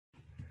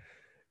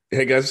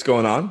Hey guys, what's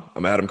going on?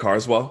 I'm Adam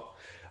Carswell.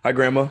 Hi,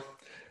 Grandma.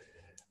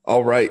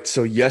 All right.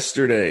 So,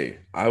 yesterday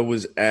I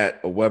was at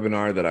a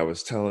webinar that I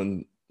was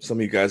telling some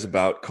of you guys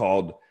about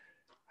called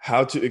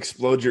How to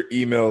Explode Your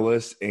Email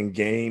List and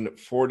Gain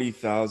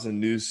 40,000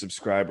 New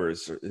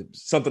Subscribers, or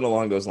something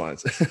along those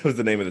lines was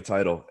the name of the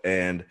title.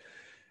 And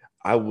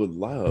I would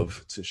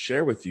love to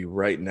share with you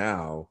right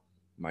now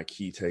my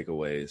key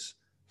takeaways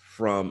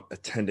from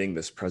attending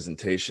this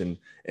presentation.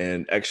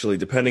 And actually,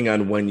 depending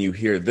on when you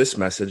hear this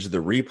message, the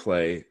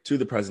replay to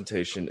the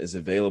presentation is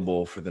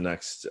available for the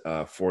next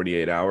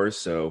 48 hours.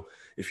 So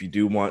if you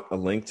do want a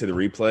link to the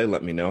replay,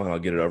 let me know and I'll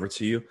get it over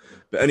to you.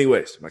 But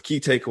anyways, my key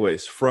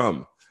takeaways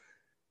from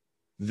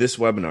this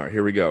webinar.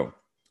 Here we go.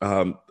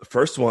 The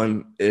first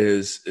one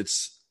is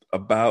it's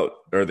about,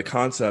 or the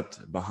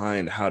concept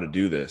behind how to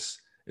do this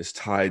is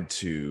tied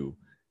to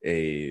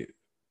a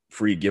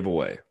free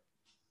giveaway.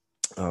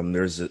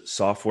 There's a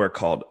software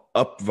called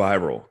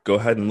UpViral. Go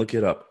ahead and look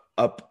it up.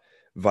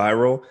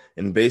 UpViral.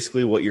 And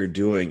basically what you're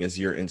doing is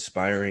you're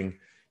inspiring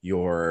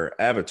your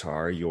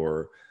avatar,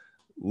 your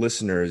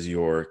listeners,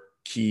 your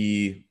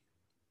key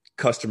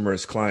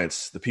customers,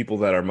 clients, the people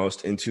that are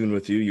most in tune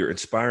with you. You're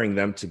inspiring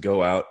them to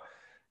go out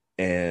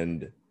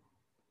and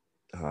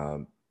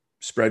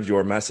spread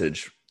your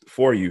message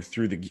for you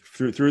through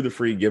the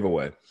free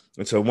giveaway.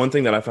 And so one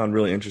thing that I found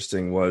really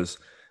interesting was,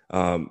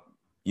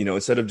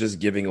 instead of just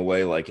giving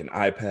away like an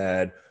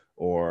iPad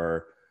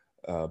or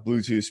a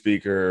Bluetooth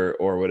speaker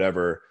or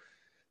whatever,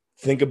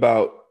 think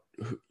about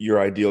your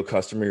ideal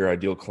customer, your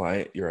ideal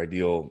client, your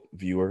ideal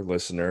viewer,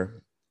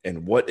 listener,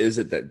 and what is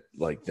it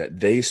that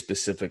they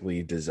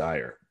specifically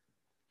desire.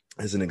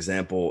 As an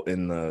example,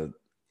 in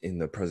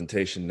the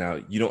presentation, now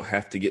you don't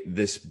have to get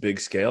this big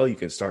scale. You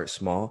can start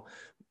small.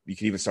 You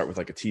can even start with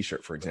like a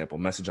t-shirt, for example.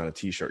 Message on a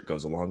t-shirt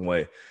goes a long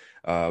way.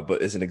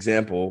 But as an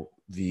example,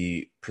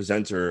 the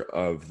presenter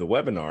of the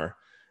webinar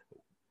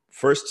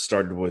first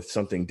started with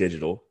something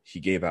digital. He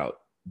gave out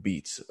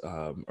beats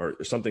or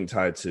something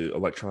tied to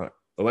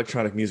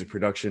electronic music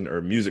production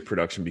or music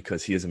production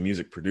because he is a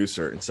music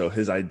producer. And so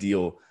his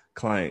ideal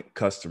client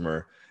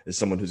customer is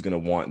someone who's going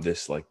to want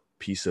this like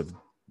piece of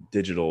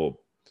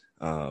digital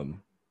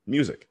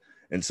music.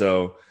 And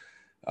so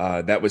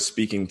that was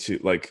speaking to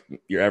like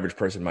your average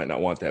person might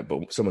not want that,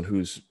 but someone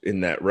who's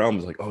in that realm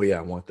is like, oh yeah,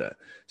 I want that.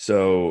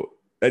 So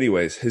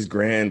anyways, his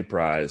grand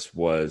prize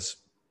was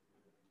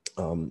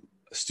a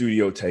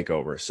studio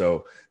takeover.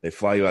 So they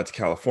fly you out to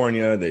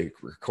California, they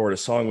record a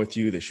song with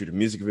you, they shoot a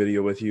music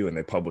video with you, and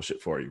they publish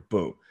it for you.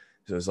 Boom.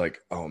 So it's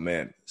like, oh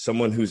man,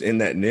 someone who's in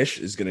that niche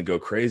is going to go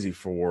crazy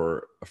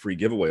for a free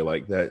giveaway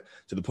like that,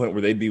 to the point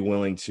where they'd be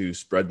willing to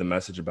spread the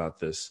message about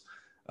this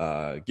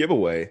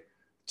giveaway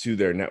to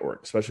their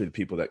network, especially the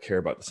people that care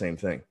about the same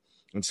thing.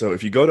 And so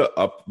if you go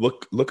to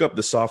look up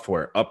the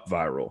software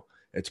UpViral,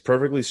 it's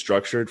perfectly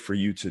structured for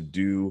you to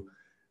do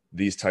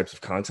these types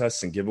of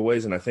contests and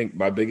giveaways. And I think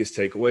my biggest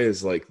takeaway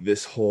is like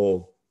this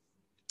whole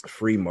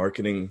free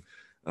marketing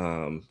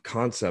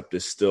concept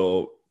is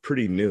still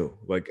pretty new.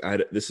 Like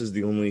this is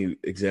the only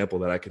example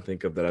that I can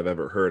think of that I've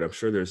ever heard. I'm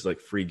sure there's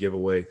like free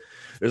giveaway.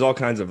 There's all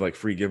kinds of like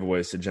free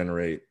giveaways to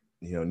generate,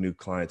 new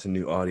clients and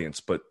new audience,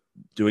 but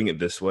doing it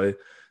this way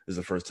is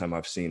the first time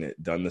I've seen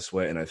it done this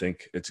way. And I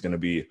think it's going to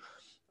be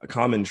a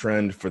common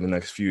trend for the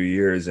next few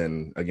years.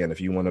 And again,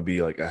 if you want to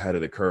be like ahead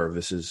of the curve,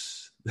 this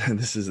is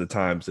the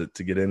time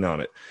to get in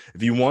on it.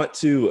 If you want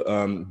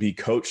to be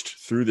coached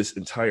through this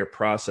entire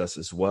process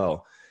as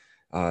well,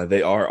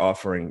 they are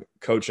offering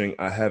coaching.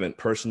 I haven't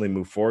personally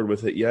moved forward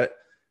with it yet,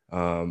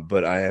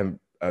 but I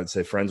would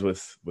say friends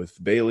with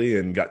Bailey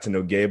and got to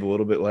know Gabe a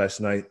little bit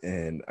last night.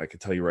 And I could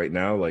tell you right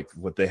now, like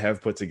what they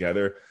have put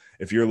together,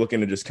 if you're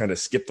looking to just kind of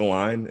skip the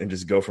line and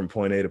just go from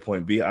point A to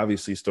point B,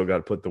 obviously you still got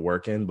to put the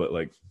work in, but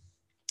like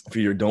if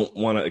you don't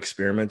want to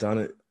experiment on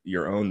it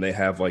your own, they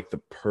have like the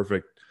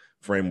perfect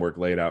framework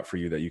laid out for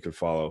you that you can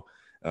follow.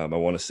 I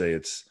want to say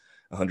it's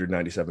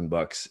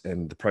 $197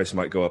 and the price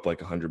might go up like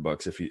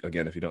 $100 if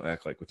you don't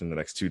act like within the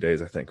next 2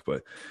 days, I think.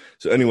 But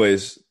so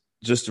anyways,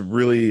 just a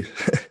really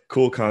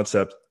cool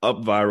concept.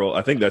 UpViral.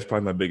 I think that's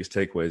probably my biggest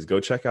takeaway is go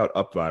check out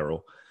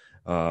UpViral.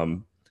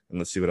 And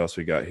let's see what else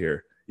we got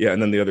here. Yeah.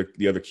 And then the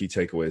other key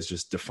takeaway is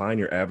just define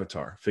your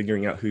avatar.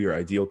 Figuring out who your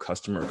ideal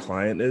customer or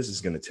client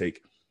is going to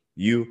take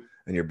you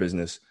and your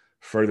business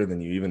further than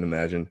you even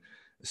imagine,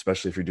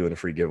 especially if you're doing a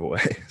free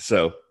giveaway.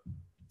 So,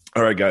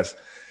 all right, guys,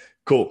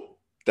 cool.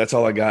 That's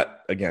all I got.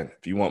 Again,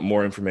 if you want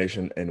more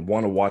information and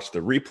want to watch the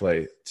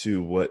replay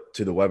to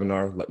the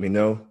webinar, let me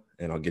know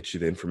and I'll get you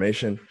the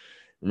information.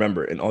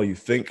 Remember, in all you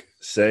think,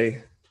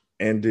 say,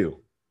 and do,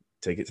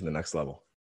 take it to the next level.